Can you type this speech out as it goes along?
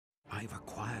I've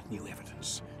acquired new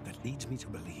evidence that leads me to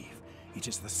believe it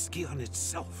is the Scion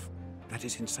itself that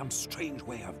is in some strange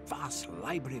way a vast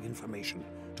library of information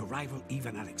to rival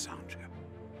even Alexandria.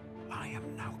 I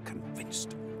am now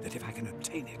convinced that if I can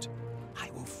obtain it,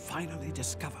 I will finally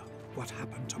discover what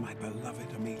happened to my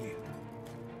beloved Amelia.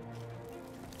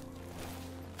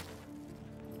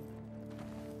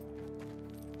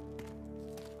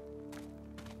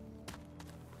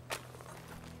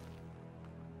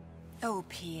 Oh,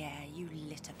 Pierre, you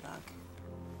litterbug.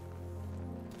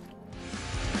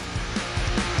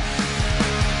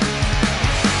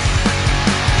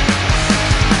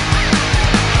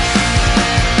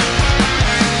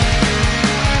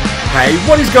 Hey,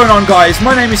 what is going on, guys?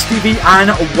 My name is Stevie and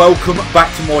welcome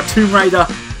back to more Tomb Raider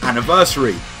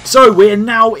Anniversary. So we're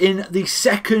now in the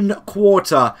second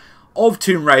quarter of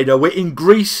Tomb Raider. We're in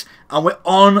Greece and we're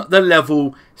on the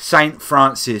level St.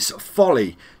 Francis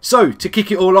Folley. So to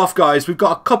kick it all off, guys, we've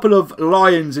got a couple of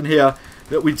lions in here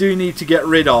that we do need to get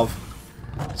rid of.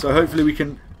 So hopefully we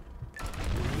can...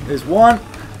 There's one.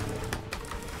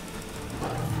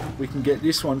 We can get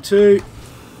this one too.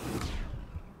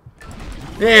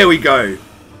 There we go.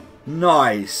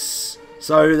 Nice.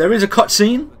 So there is a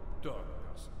cutscene.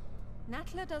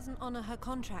 Natla doesn't honor her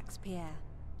contracts, Pierre.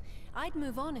 I'd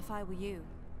move on if I were you.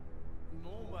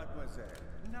 No, mademoiselle.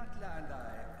 Natla and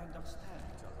I understand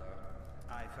each other.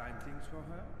 I find things for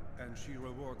her, and she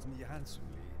rewards me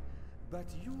handsomely. But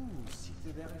you seek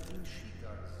the very thing she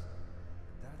does.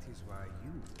 That is why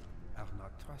you are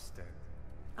not trusted.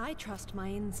 I trust my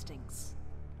instincts.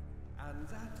 And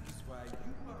that is why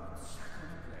you are in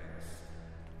second place.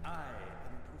 I am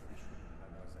a professional,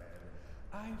 mademoiselle.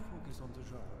 I focus on the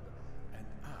job, and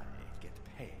I get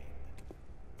paid.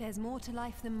 There's more to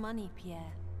life than money,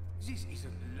 Pierre. This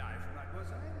isn't life,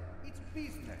 mademoiselle. It's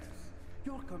business.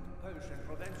 Your compulsion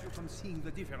prevents you from seeing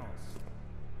the difference.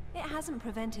 It hasn't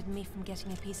prevented me from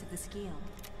getting a piece of the Scion.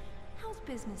 How's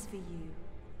business for you?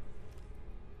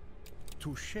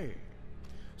 Touché.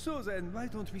 So then, why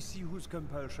don't we see whose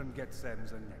compulsion gets them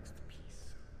the next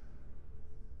piece?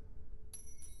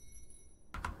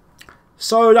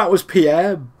 So that was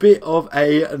Pierre, bit of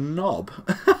a knob.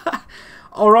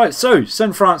 Alright, so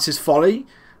St. Francis Folley.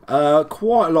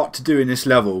 Quite a lot to do in this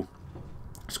level.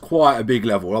 It's quite a big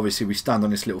level. Obviously we stand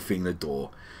on this little thing, the door.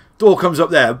 Door comes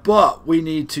up there, but we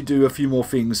need to do a few more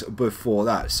things before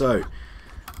that. So,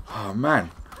 oh man.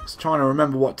 Just trying to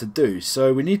remember what to do.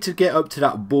 So we need to get up to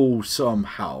that ball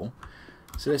somehow.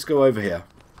 So let's go over here.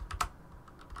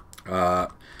 Trying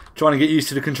to get used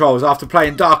to the controls. After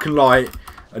playing Dark and Light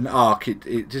and Arc,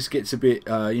 it just gets a bit,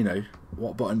 you know,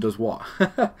 what button does what.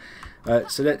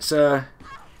 So let's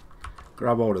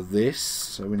grab hold of this.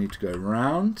 So we need to go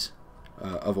around,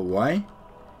 other way.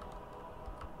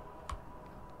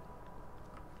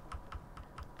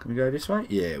 Can we go this way?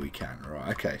 Yeah, we can. Right,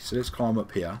 okay, so let's climb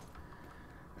up here.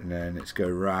 And then let's go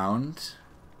round.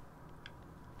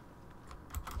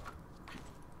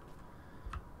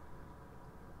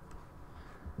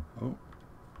 Oh.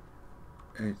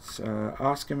 It's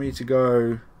asking me to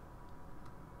go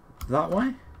that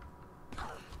way.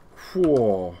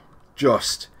 Whoa.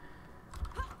 Just.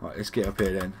 Right, let's get up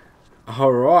here then.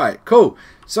 Alright, cool.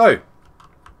 So,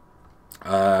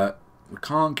 we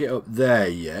can't get up there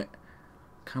yet.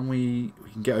 Can we?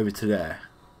 We can get over to there.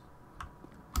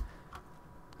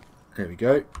 There we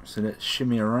go. So let's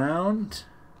shimmy around.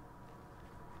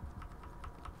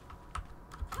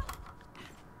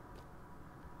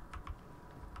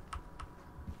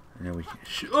 And then we can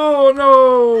oh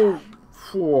no!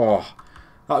 Whoa.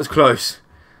 That was close.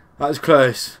 That was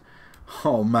close.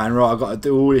 Oh man, right, I've got to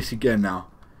do all this again now.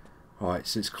 Right,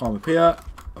 so let's climb up here.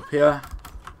 Up here.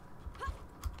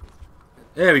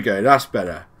 There we go, that's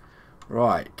better.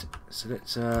 Right. So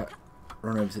let's run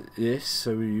over to this.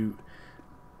 So we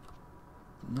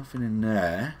nothing in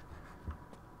there.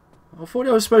 I thought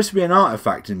there was supposed to be an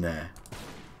artifact in there.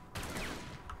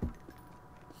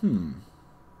 Got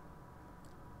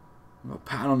a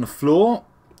pattern on the floor.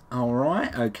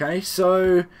 Alright, okay,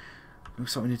 so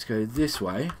looks like we need to go this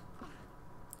way.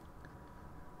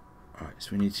 Alright,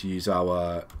 so we need to use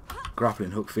our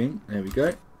grappling hook thing. There we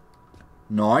go.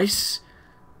 Nice.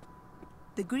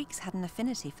 The Greeks had an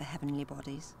affinity for heavenly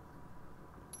bodies.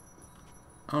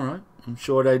 Alright, I'm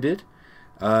sure they did.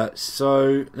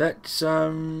 So let's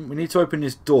we need to open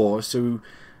this door. So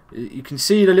you can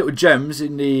see the little gems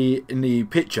in the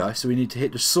picture. So we need to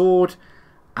hit the sword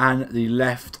and the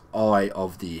left eye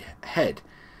of the head.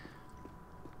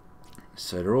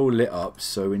 So they're all lit up.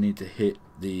 So we need to hit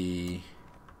the.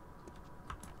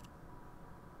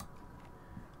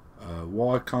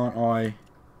 Why can't I?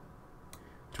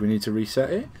 Do we need to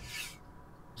reset it?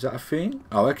 Is that a thing?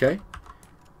 Oh, okay.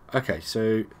 Okay,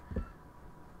 so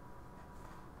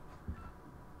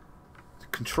the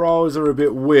controls are a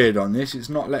bit weird on this. It's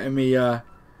not letting me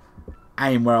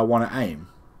aim where I want to aim.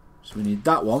 So we need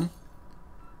that one.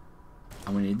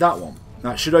 And we need that one.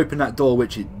 That should open that door,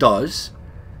 which it does.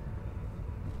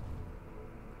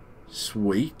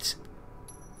 Sweet.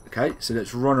 Okay, so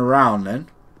let's run around then.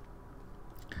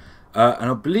 And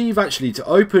I believe actually to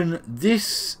open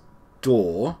this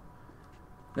door,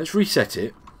 let's reset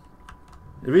it.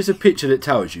 There is a picture that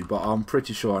tells you, but I'm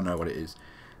pretty sure I know what it is.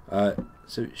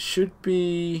 So it should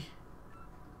be...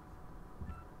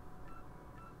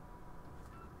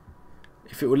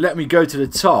 If it would let me go to the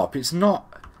top, it's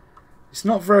not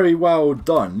very well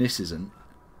done. This isn't.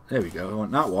 There we go. I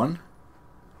want that one.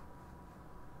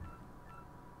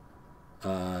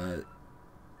 I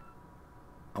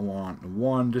want the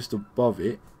one just above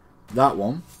it. That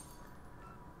one.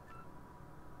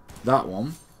 That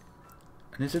one.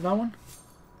 And is it that one?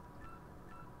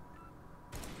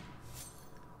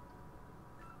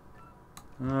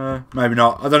 Maybe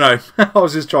not. I don't know. I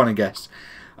was just trying to guess.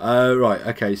 Right.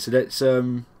 Okay. So let's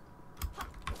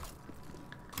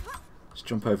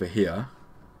jump over here.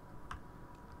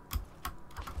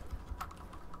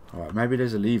 Alright, maybe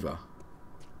there's a lever.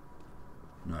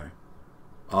 No.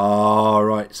 Oh,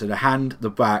 right. So the hand, the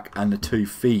back, and the 2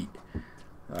 feet.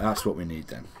 That's what we need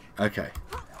then. Okay.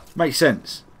 Makes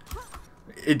sense.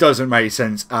 It doesn't make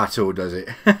sense at all, does it?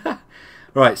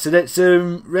 Right, so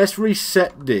let's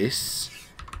reset this.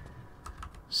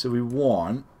 So we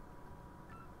want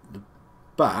the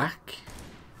back,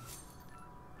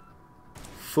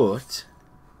 foot,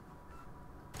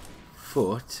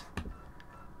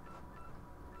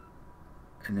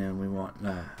 and then we want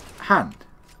the hand.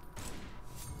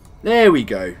 There we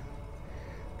go.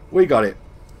 We got it.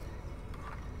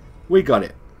 We got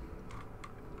it.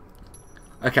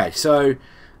 Okay, so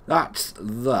that's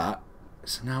that.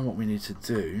 So now what we need to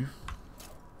do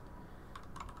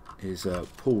is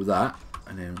pull that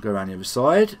and then go around the other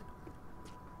side.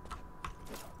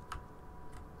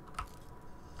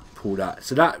 Pull that.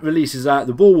 So that releases that.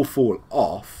 The ball will fall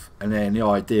off, and then the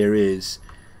idea is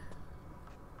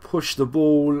push the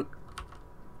ball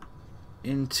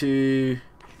into...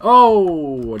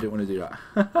 Oh, I didn't want to do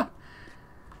that.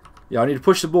 Yeah, I need to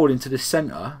push the ball into the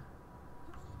centre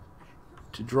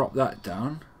to drop that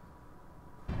down.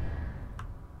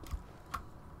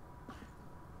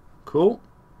 Cool.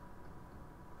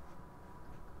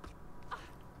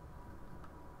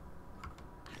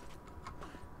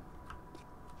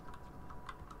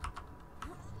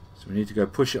 So we need to go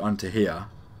push it onto here.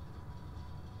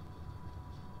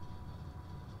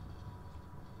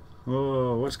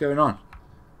 Oh, what's going on?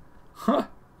 Huh.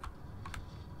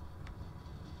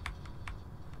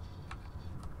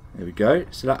 There we go.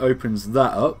 So that opens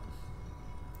that up,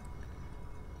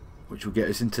 which will get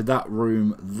us into that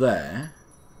room there.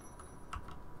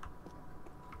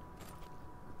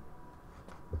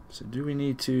 So do we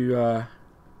need to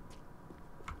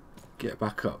get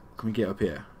back up? Can we get up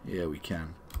here? Yeah, we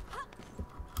can.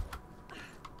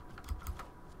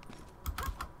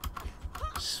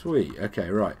 Sweet. Okay,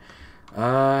 right.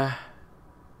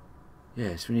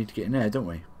 Yes, we need to get in there, don't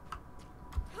we?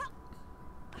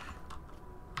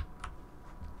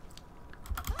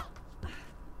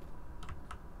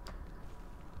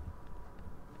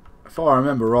 If I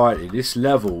remember rightly, this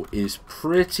level is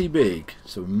pretty big,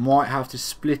 so we might have to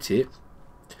split it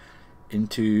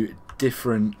into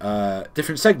different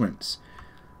segments.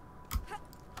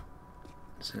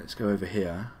 So let's go over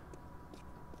here.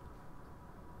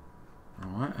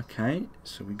 Alright, okay,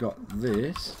 so we got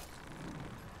this,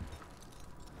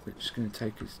 which is going to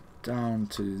take us down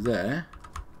to there.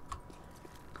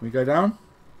 Can we go down?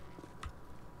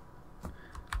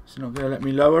 It's not going to let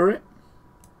me lower it?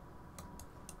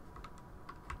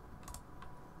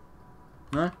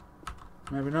 No?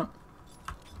 Maybe not.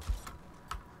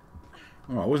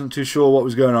 Alright, I wasn't too sure what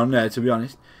was going on there, to be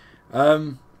honest.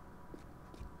 Alright,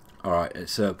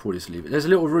 let's pull this lever. There's a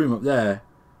little room up there.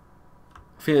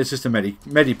 I think it's just a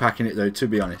medi-pack in it though, to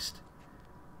be honest.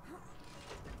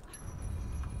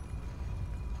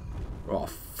 Right, I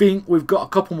think we've got a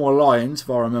couple more lions, if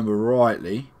I remember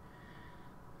rightly.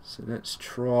 So let's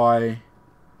try...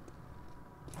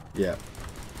 Yeah.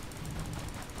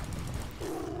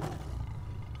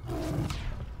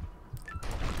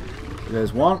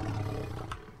 There's one.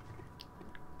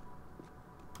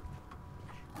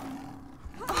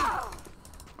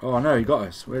 Oh no, he got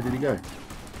us. Where did he go?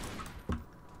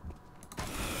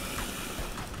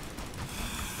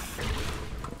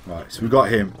 Right, so we got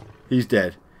him. He's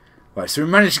dead. Right, so we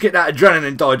managed to get that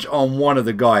adrenaline dodge on one of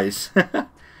the guys.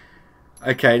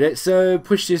 Okay, let's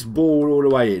push this ball all the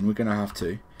way in. We're going to have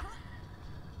to.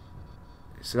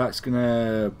 So that's going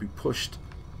to be pushed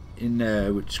in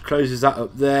there, which closes that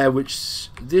up there, which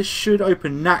this should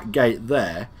open that gate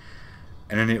there.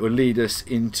 And then it will lead us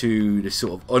into this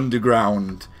sort of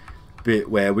underground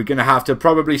bit where we're going to have to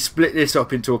probably split this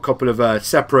up into a couple of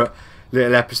separate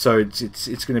little episodes.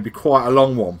 It's going to be quite a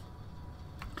long one.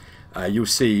 You'll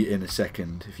see in a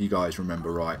second if you guys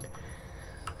remember right.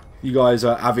 You guys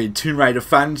are avid Tomb Raider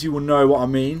fans, you will know what I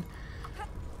mean.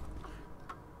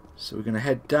 So we're going to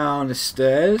head down the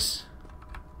stairs.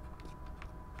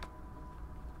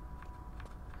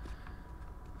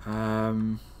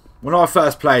 When I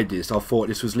first played this, I thought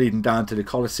this was leading down to the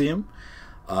Colosseum,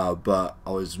 but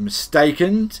I was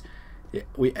mistaken.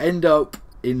 We end up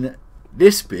in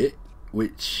this bit,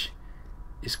 which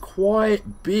is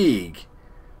quite big.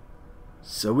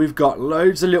 So we've got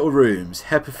loads of little rooms.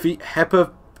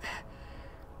 Hephaestus?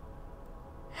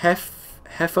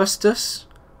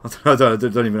 I don't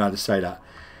even know how to say that.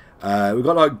 We've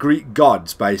got like Greek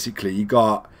gods basically. You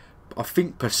got, I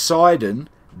think, Poseidon,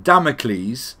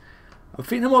 Damocles. I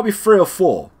think there might be 3 or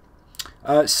 4.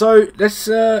 So let's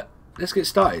get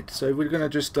started. So we're gonna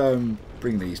just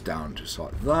bring these down just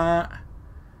like that.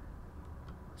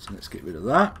 So let's get rid of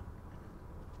that.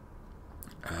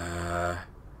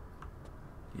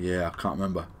 Yeah, I can't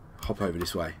remember. Hop over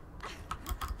this way.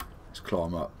 Let's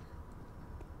climb up.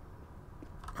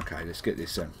 Okay, let's get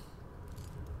this in.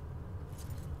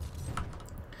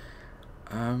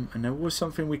 And there was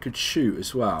something we could shoot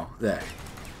as well. There.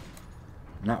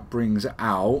 And that brings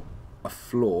out a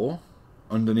floor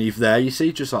underneath there, you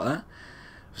see, just like that.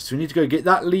 So we need to go get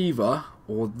that lever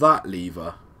or that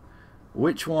lever.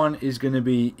 Which one is going to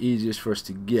be easiest for us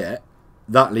to get?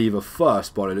 That lever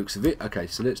first by the looks of it. Okay,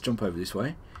 so let's jump over this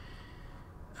way.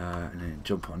 And then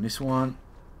jump on this one.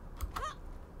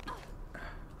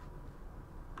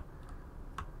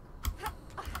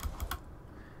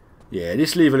 Yeah,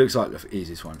 this lever looks like the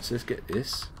easiest one. So let's get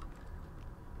this.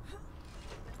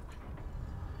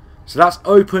 So that's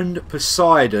opened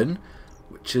Poseidon,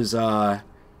 which has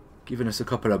given us a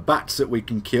couple of bats that we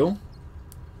can kill.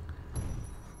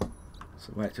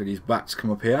 So wait till these bats come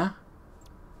up here.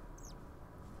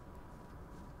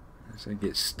 So they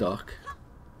get stuck.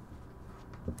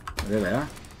 There they are.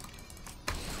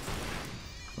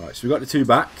 Right, so we've got the 2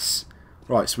 bats.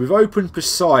 Right, so we've opened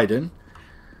Poseidon.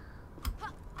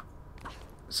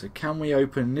 So can we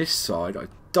open this side? I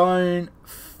don't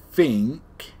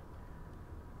think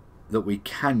that we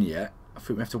can yet. I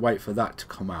think we have to wait for that to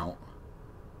come out.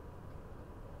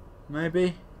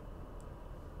 Maybe?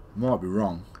 Might be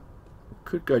wrong. We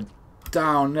could go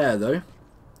down there though.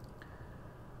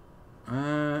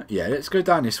 Yeah, let's go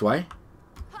down this way.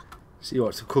 See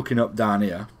what's cooking up down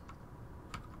here.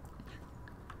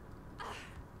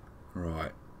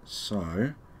 Right,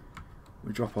 so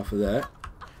we drop off of there.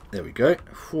 There we go.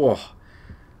 Whoa,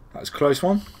 that was a close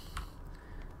one.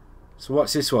 So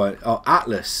what's this one? Oh,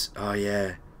 Atlas. Oh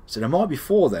yeah. So there might be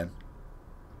 4 then.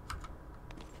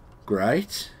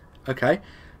 Great. Okay.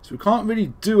 So we can't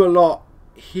really do a lot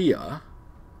here.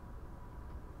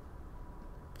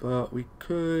 But we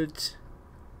could...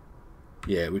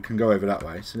 Yeah, we can go over that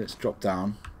way. So let's drop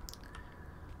down.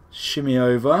 Shimmy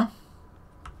over.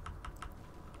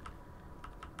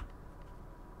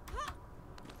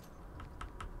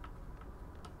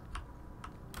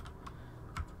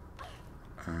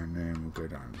 And then we'll go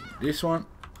down this one.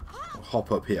 We'll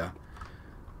hop up here.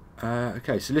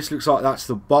 Okay, so this looks like that's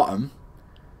the bottom.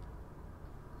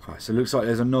 Alright, so it looks like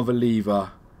there's another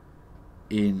lever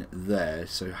in there.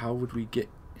 So how would we get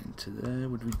into there?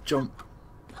 Would we jump?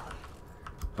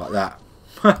 Like that.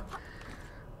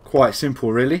 Quite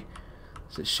simple, really.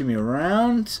 So let's shimmy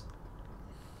around.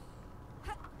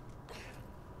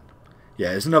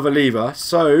 Yeah, there's another lever.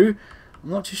 So I'm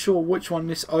not too sure which one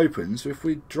this opens. So if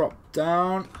we drop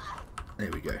down,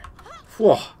 there we go.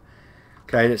 Whoa.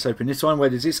 Okay, let's open this one. Where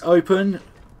does this open?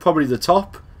 Probably the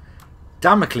top.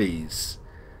 Damocles.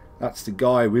 That's the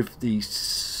guy with the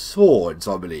swords,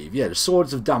 I believe. Yeah, the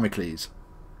swords of Damocles.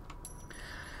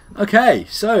 Okay,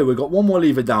 so we've got one more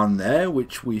lever down there,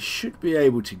 which we should be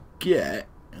able to get.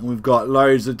 And we've got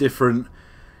loads of different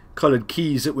coloured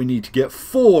keys that we need to get.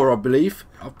 4, I believe.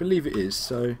 I believe it is.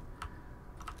 So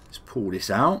let's pull this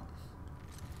out.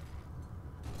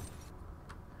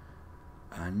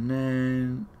 And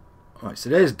then... Alright, so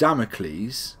there's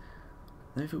Damocles.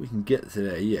 I don't think we can get to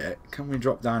there yet. Can we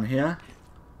drop down here?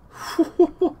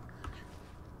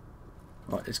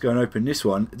 Right, let's go and open this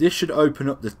one. This should open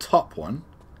up the top one.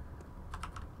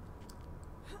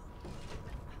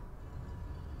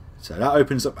 So that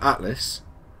opens up Atlas.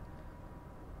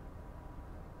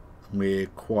 we're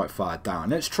quite far down.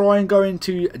 Let's try and go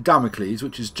into Damocles,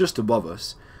 which is just above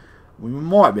us. We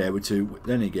might be able to,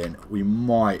 then again, we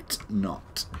might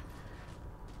not.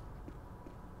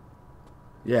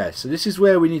 Yeah, so this is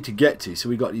where we need to get to. So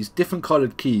we got these different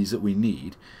coloured keys that we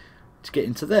need to get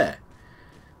into there.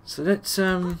 So let's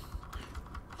oh,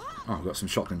 we've got some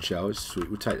shotgun shells. Sweet,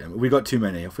 we'll take them. We got too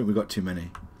many. I think we got too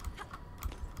many.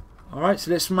 Alright,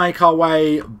 so let's make our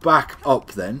way back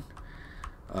up then.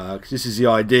 Because this is the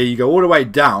idea. You go all the way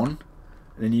down,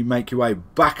 and then you make your way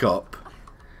back up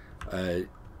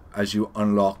as you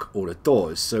unlock all the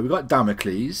doors. So we've got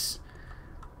Damocles,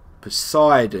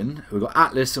 Poseidon, we've got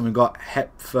Atlas, and we've got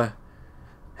Hepfer.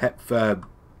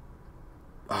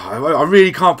 Oh, I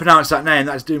really can't pronounce that name.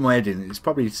 That's doing my head in. It's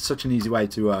probably such an easy way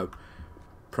to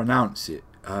pronounce it.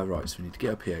 Right, so we need to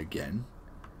get up here again.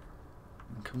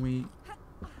 Can we?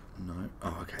 No.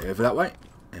 Oh, okay. Over that way.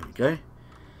 There we go.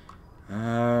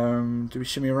 Do we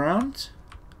shimmy around?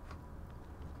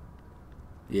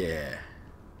 Yeah.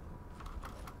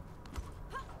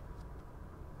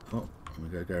 Oh, we're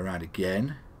going to go around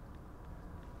again.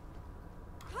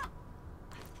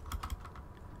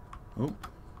 Oh.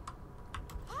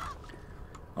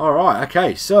 Alright,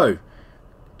 okay, so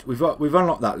we've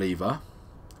unlocked that lever.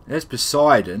 There's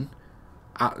Poseidon,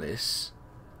 Atlas.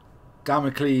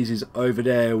 Damocles is over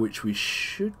there, which we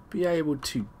should be able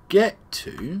to get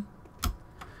to.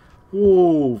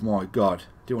 Oh my god.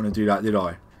 Didn't want to do that, did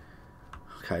I?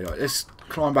 Okay, right, let's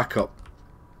climb back up.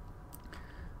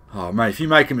 Oh man, if you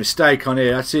make a mistake on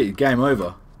here, that's it, game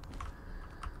over.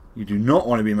 You do not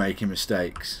want to be making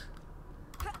mistakes.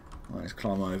 Right, let's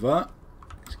climb over.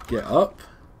 Let's get up.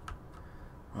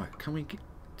 Right, can we get,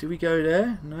 do we go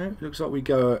there? No, looks like we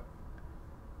go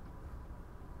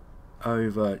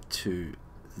over to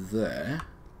there.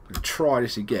 I'm gonna try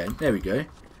this again. There we go.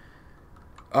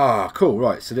 Ah, cool.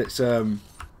 Right, so let's right,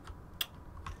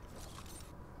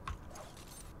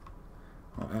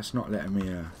 that's not letting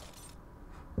me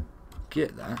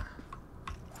get that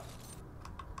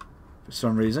for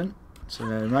some reason. So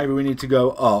maybe we need to go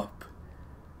up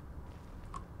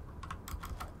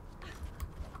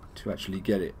to actually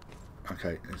get it.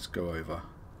 Okay, let's go over.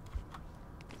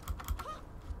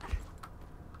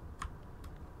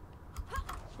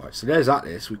 Right, so there's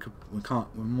Atlas. We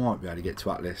might be able to get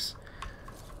to Atlas.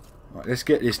 Right, let's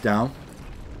get this down.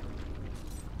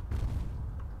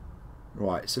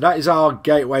 Right, so that is our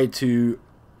gateway to...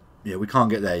 Yeah, we can't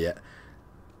get there yet.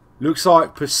 Looks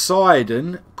like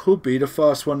Poseidon could be the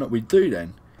first one that we do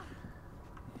then.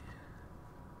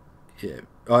 Yeah,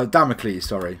 Damocles,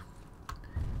 sorry.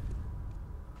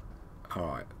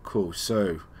 Alright, cool.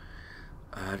 So,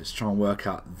 let's try and work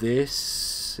out this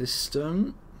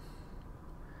system.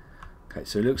 Okay,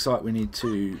 so it looks like we need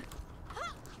to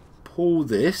pull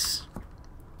this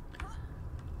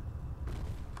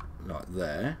like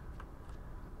there,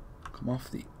 come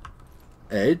off the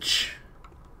edge,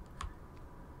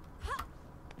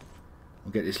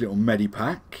 we'll get this little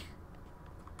medipack.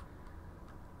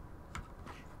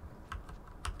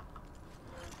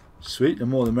 Sweet, the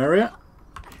more the merrier.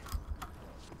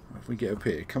 If we get up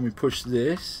here, can we push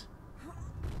this?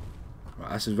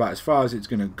 Right, that's about as far as it's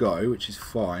going to go, which is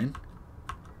fine.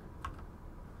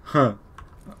 Huh.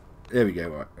 There we go.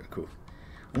 Right, cool.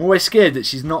 I'm always scared that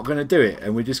she's not going to do it,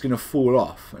 and we're just going to fall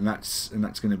off, and that's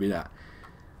going to be that.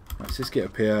 Right, let's just get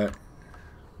up here.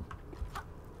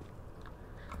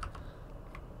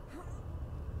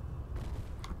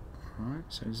 Right,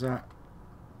 so is that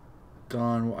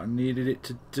done what I needed it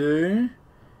to do?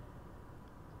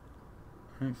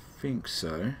 I don't think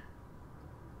so.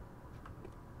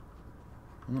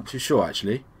 I'm not too sure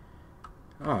actually.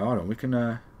 Oh, hold on, we can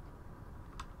no.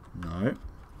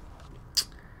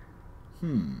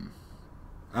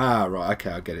 Ah, right, okay,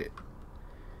 I get it.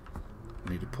 I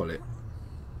need to pull it.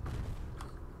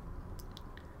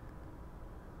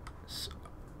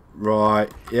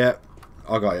 Right, yep,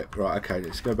 I got it. Right, okay,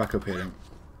 let's go back up here then.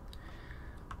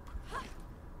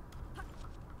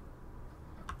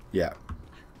 Yeah,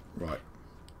 right.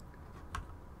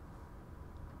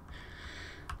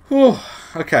 Oh,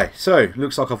 okay, so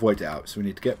looks like I've worked it out. So we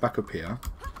need to get back up here,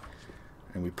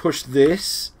 and we push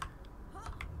this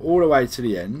all the way to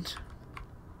the end,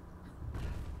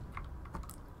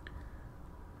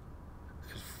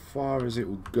 as far as it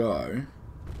will go.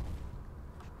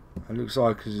 It looks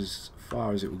like as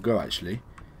far as it will go actually.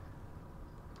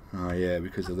 Oh yeah,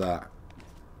 because of that.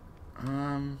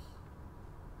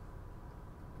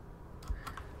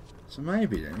 So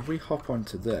maybe then if we hop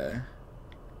onto there.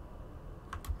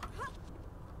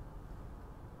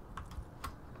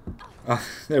 Ah,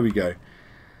 there we go.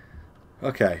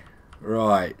 Okay,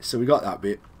 right, so we got that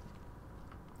bit.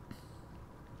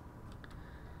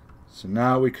 So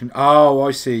now we can... Oh,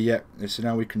 I see, yep. So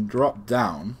now we can drop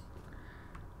down.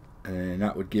 And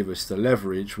that would give us the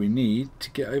leverage we need to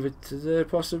get over to there,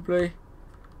 possibly.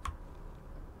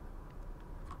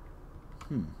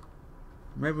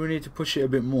 Maybe we need to push it a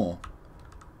bit more.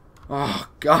 Oh,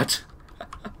 God.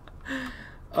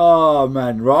 Oh,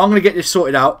 man. Right, I'm going to get this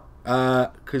sorted out.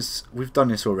 Because we've done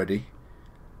this already.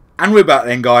 And we're back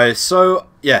then, guys. So,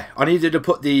 yeah, I needed to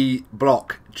put the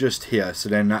block just here. So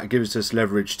then that gives us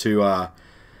leverage to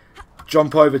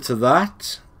jump over to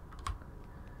that.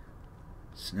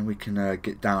 So then we can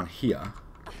get down here.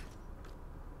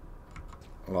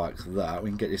 Like that.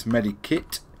 We can get this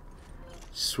medikit.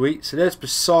 Sweet. So there's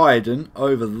Poseidon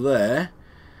over there.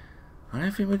 I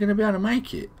don't think we're going to be able to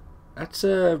make it. That's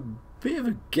a bit of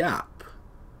a gap.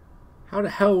 How the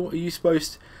hell are you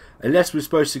supposed to... Unless we're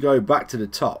supposed to go back to the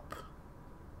top.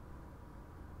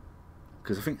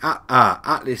 Because I think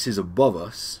Atlas is above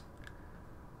us.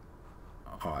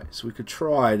 Alright, so we could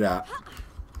try that.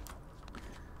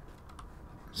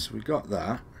 So we got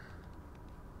that.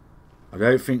 I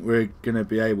don't think we're going to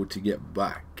be able to get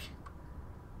back.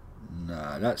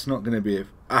 No, that's not going to be...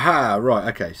 Aha! Right,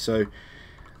 okay, so...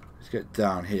 Let's get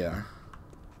down here.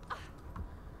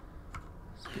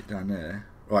 Let's get down there.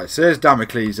 Right, so there's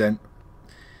Damocles then.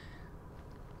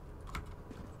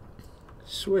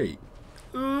 Sweet.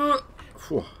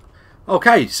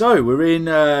 Okay, so we're in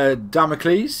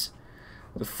Damocles.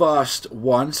 The first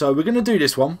one. So we're going to do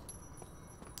this one.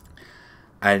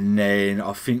 And then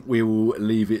I think we will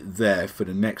leave it there for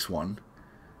the next one.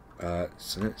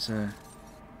 So let's... so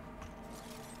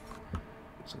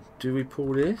do we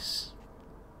pull this?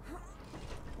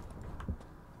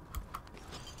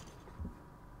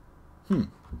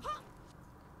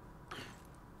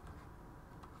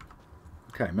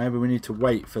 Okay, maybe we need to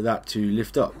wait for that to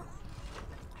lift up.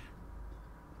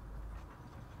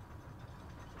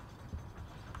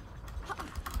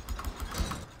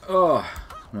 Oh,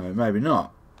 no, maybe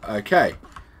not. Okay.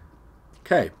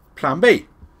 Okay, plan B.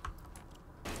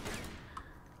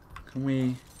 Can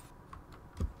we...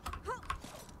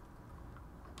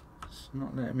 It's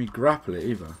not letting me grapple it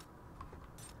either.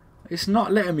 It's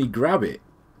not letting me grab it.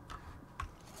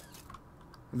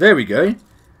 There we go.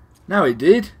 Now it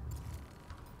did.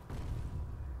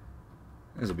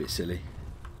 That's a bit silly.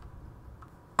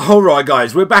 Alright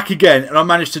guys, we're back again and I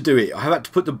managed to do it. I have had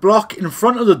to put the block in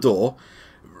front of the door,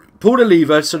 pull the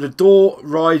lever so the door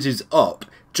rises up,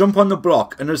 jump on the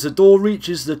block, and as the door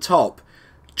reaches the top,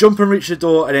 jump and reach the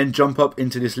door and then jump up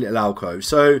into this little alcove.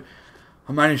 So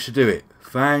I managed to do it.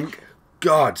 Thank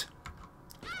God.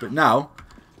 But now,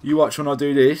 you watch when I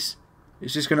do this.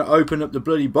 It's just going to open up the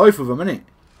bloody both of them, isn't it?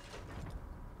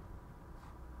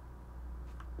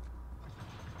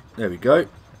 There we go.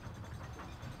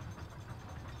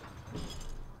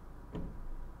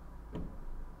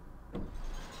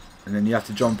 And then you have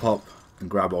to jump up and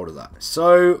grab hold of that.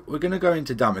 So we're going to go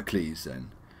into Damocles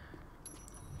then.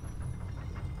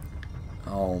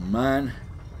 Oh man.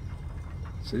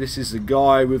 So this is the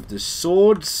guy with the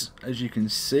swords. As you can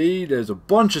see, there's a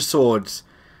bunch of swords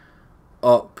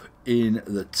up in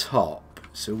the top.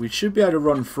 So we should be able to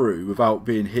run through without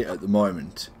being hit at the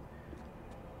moment.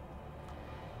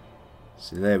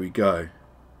 So there we go.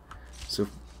 So,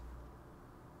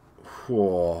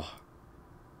 whoa.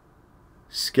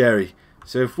 Scary.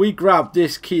 So if we grab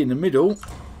this key in the middle,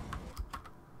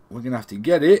 we're going to have to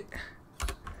get it.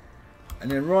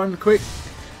 And then run quick.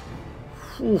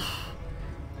 Whew.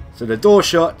 So the door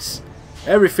shuts.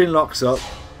 Everything locks up.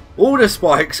 All the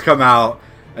spikes come out.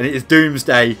 And it is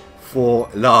doomsday for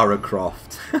Lara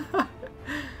Croft.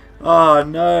 Oh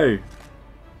no.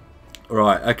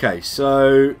 Right, okay.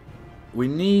 So we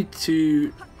need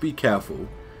to be careful.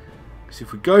 Because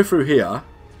if we go through here,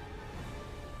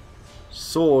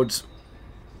 swords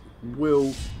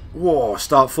will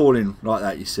start falling like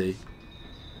that, you see.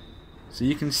 So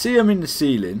you can see them in the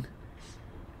ceiling.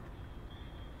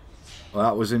 Well,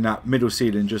 that was in that middle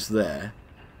ceiling just there.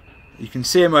 You can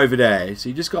see them over there, so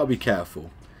you just got to be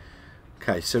careful.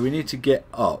 Okay, so we need to get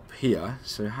up here.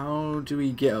 So how do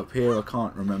we get up here? I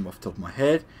can't remember off the top of my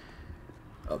head.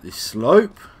 Up this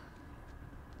slope.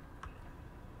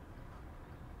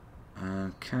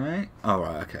 Okay.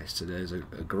 Alright, okay, so there's a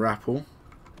grapple.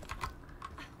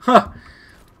 Huh!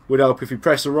 Would help if you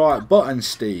press the right button,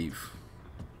 Steve.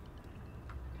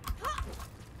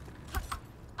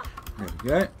 There we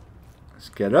go. Let's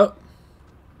get up.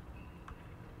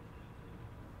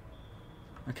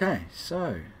 Okay,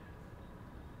 so.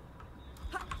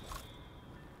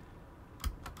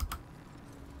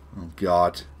 Oh,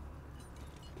 God.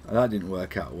 That didn't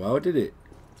work out well, did it?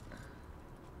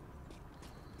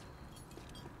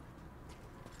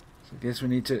 So I guess we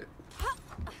need to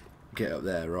get up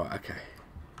there. Right, okay.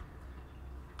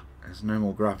 There's no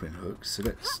more grappling hooks, so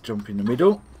let's jump in the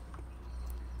middle.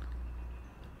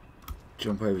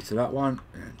 Jump over to that one,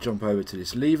 and jump over to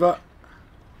this lever.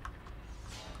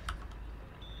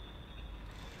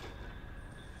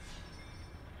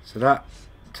 So that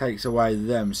takes away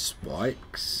them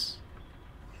spikes.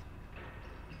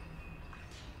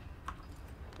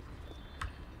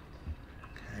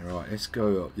 Okay, right, let's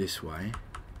go up this way.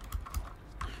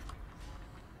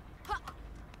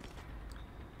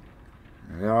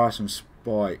 Now, there are some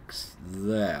spikes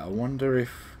there. I wonder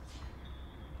if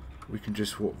we can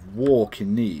just walk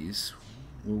in these.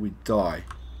 Will we die?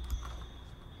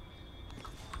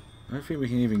 I don't think we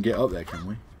can even get up there, can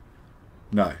we?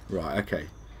 No. Right, okay.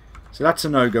 So that's a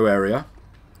no-go area.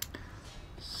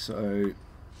 So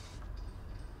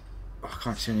I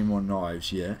can't see any more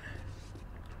knives yet.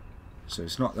 So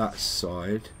it's not that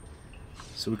side.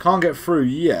 So we can't get through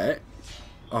yet.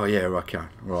 Oh yeah, I can.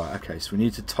 Right, okay. So we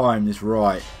need to time this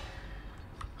right.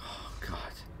 Oh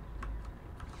god.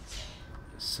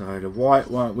 So the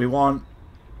white one we want.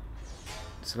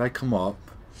 So they come up.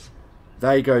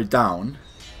 They go down.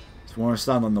 So we want to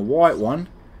stand on the white one.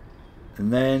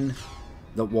 And then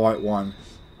the white one.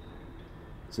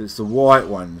 So it's the white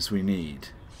ones we need.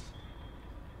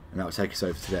 And that will take us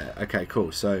over to there. Okay,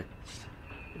 cool. So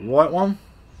white one.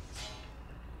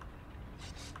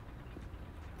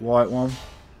 White one.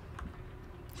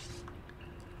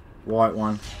 White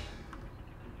one.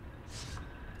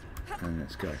 And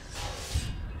let's go.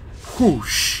 Oh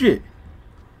shit.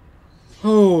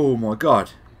 Oh my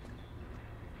god.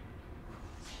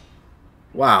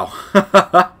 Wow.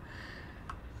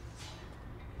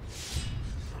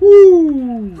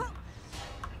 Woo.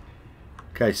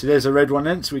 Okay, so there's a red one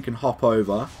then, so we can hop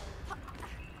over.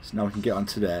 So now we can get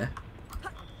onto there.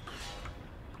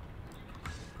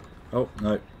 Oh,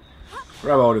 no.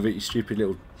 Grab hold of it, you stupid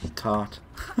little tart.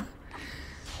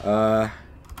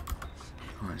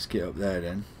 Let's get up there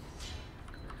then.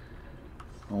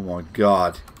 Oh my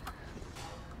god.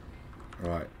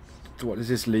 Right. What does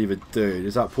this lever do?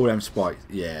 Does that pull them spikes?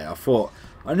 Yeah,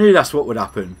 I knew that's what would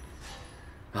happen.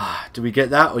 Do we get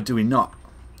that or do we not?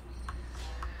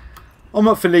 I'm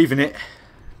up for leaving it,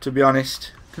 to be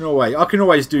honest. I can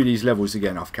always do these levels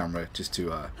again off camera just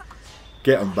to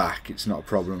get them back. It's not a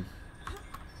problem.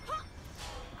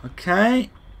 Okay.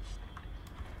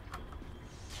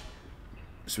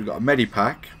 So we've got a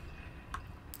medipack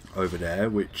over there,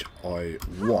 which I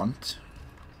want.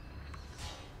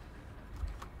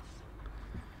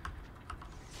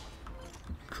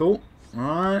 Cool.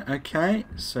 Alright, okay.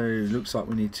 So looks like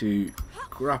we need to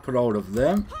grapple hold of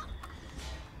them.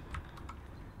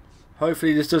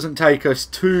 Hopefully this doesn't take us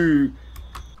too...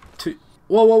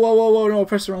 Whoa, whoa, whoa, whoa, whoa, no, I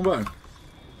pressed the wrong button.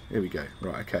 Here we go.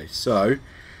 Right, okay, so...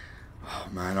 Oh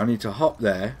man, I need to hop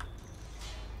there.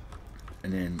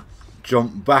 And then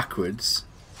jump backwards.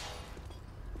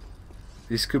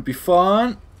 This could be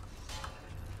fun.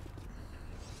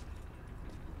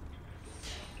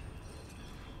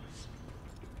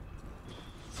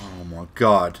 Oh my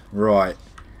god, right.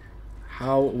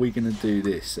 How are we going to do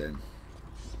this then?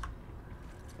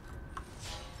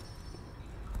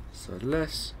 So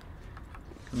let's...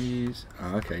 Can we use...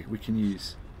 Oh, okay, we can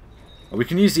use... Oh, we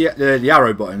can use the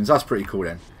arrow buttons. That's pretty cool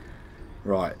then.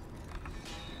 Right.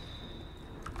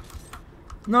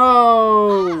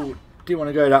 No! Didn't want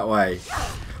to go that way.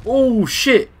 Oh,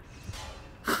 shit!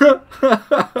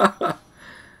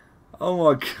 Oh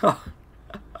my god.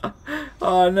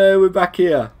 Oh no, we're back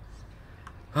here.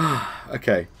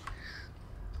 Okay.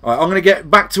 Alright, I'm going to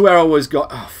get back to where I was, guys.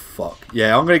 Oh, fuck.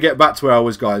 Yeah, I'm going to get back to where I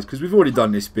was, guys, because we've already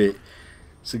done this bit.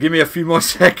 So give me a few more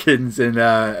seconds and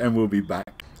we'll be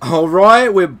back.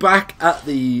 Alright, we're back at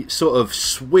the sort of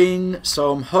swing.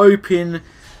 So I'm hoping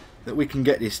that we can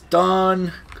get this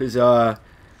done, because I've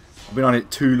been on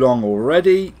it too long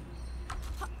already.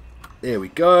 There we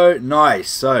go.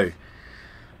 Nice. So,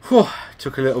 whew,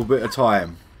 took a little bit of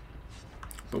time.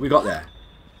 But we got there.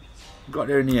 We got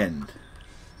there in the end.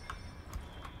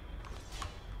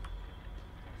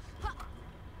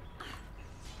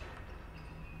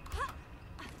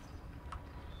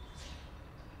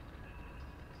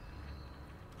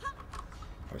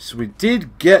 Right, so we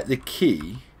did get the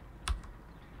key.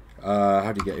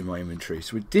 How do you get in my inventory?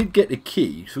 So we did get the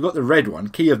key. So we got the red one,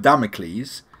 Key of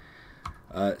Damocles.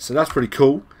 So that's pretty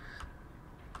cool.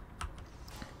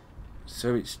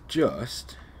 So it's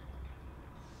just...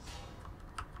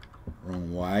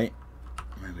 Wrong way.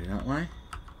 Maybe that way.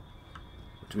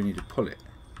 Or do we need to pull it?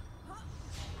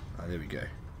 Oh, there we go.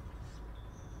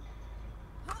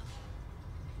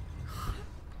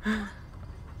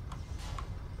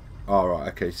 Alright,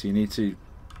 okay, so you need to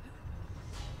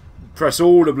press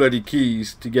all the bloody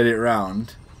keys to get it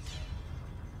round.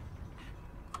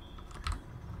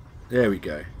 There we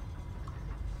go.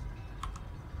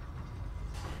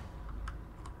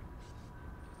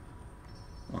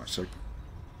 Alright, so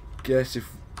guess if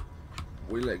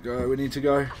we let go, we need to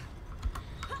go.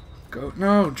 Go.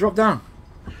 No, drop down.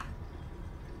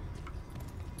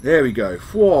 There we go.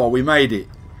 Whoa, we made it.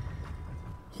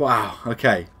 Wow,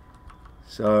 okay.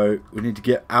 So we need to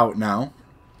get out now.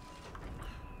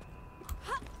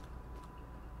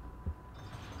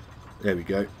 There we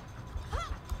go.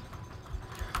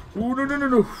 Oh, no, no, no,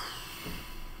 no.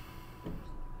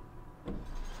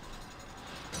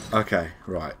 Okay,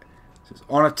 right. So it's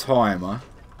on a timer.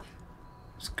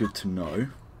 It's good to know.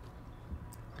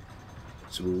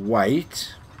 So we'll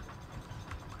wait.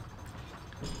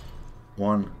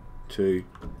 1, 2.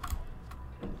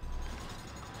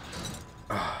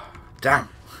 Oh, damn.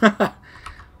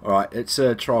 Alright, let's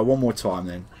try one more time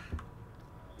then.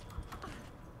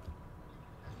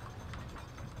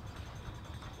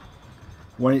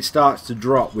 When it starts to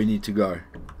drop, we need to go.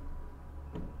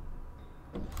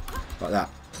 Like that.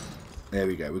 There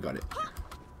we go, we got it.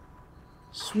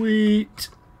 Sweet.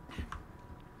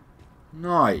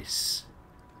 Nice.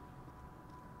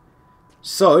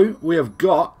 So, we have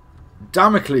got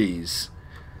Damocles.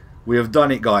 We have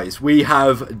done it, guys. We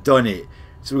have done it.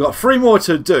 So we've got 3 more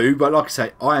to do, but like I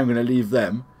say, I am going to leave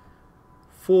them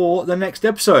for the next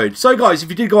episode. So guys, if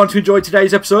you did go on to enjoy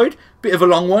today's episode, bit of a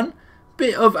long one,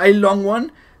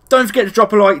 don't forget to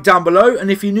drop a like down below,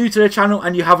 and if you're new to the channel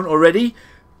and you haven't already,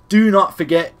 do not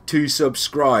forget to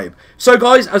subscribe. So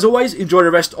guys, as always, enjoy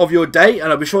the rest of your day,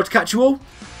 and I'll be sure to catch you all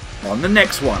on the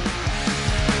next one.